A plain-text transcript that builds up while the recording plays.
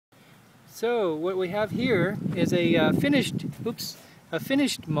So what we have here is a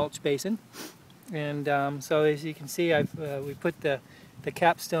finished mulch basin, and so as you can see, we put the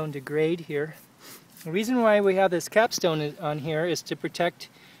capstone to grade here. The reason why we have this capstone on here is to protect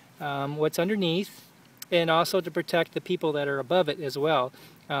what's underneath, and also to protect the people that are above it as well.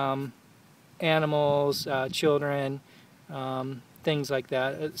 Animals, children, things like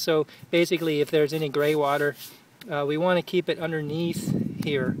that. So basically, if there's any gray water, we want to keep it underneath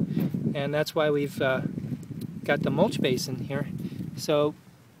here, and that's why we've got the mulch basin here. So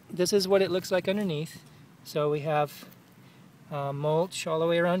this is what it looks like underneath. So we have mulch all the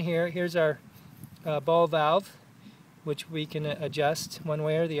way around here. Here's our ball valve, which we can adjust one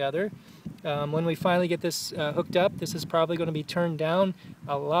way or the other. When we finally get this hooked up, this is probably going to be turned down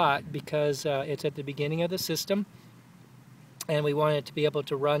a lot because it's at the beginning of the system, and we want it to be able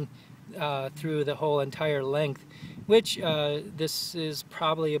to run through the whole entire length, which this is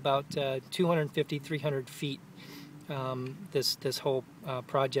probably about 250-300 feet, this whole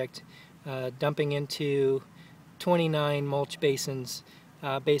project, dumping into 29 mulch basins,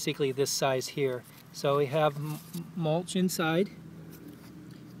 basically this size here. So we have mulch inside,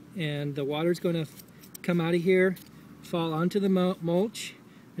 and the water's going to come out of here, fall onto the mulch.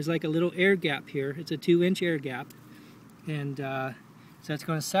 There's like a little air gap here. It's a 2-inch air gap, and so it's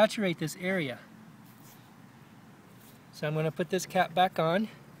going to saturate this area. So I'm going to put this cap back on.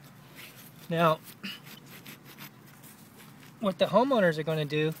 Now, what the homeowners are going to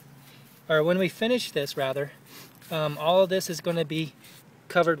do, or when we finish this rather, all of this is going to be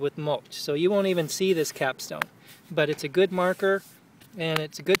covered with mulch. So you won't even see this capstone. But it's a good marker, and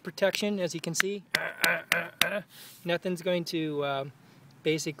it's a good protection, as you can see. Nothing's going to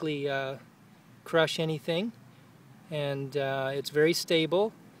basically crush anything. And it's very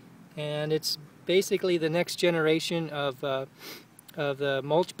stable, and it's basically the next generation of the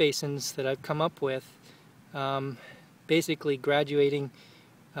mulch basins that I've come up with, basically graduating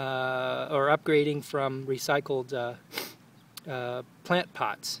or upgrading from recycled plant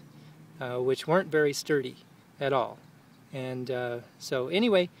pots, which weren't very sturdy at all. And so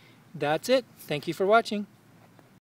anyway, that's it. Thank you for watching.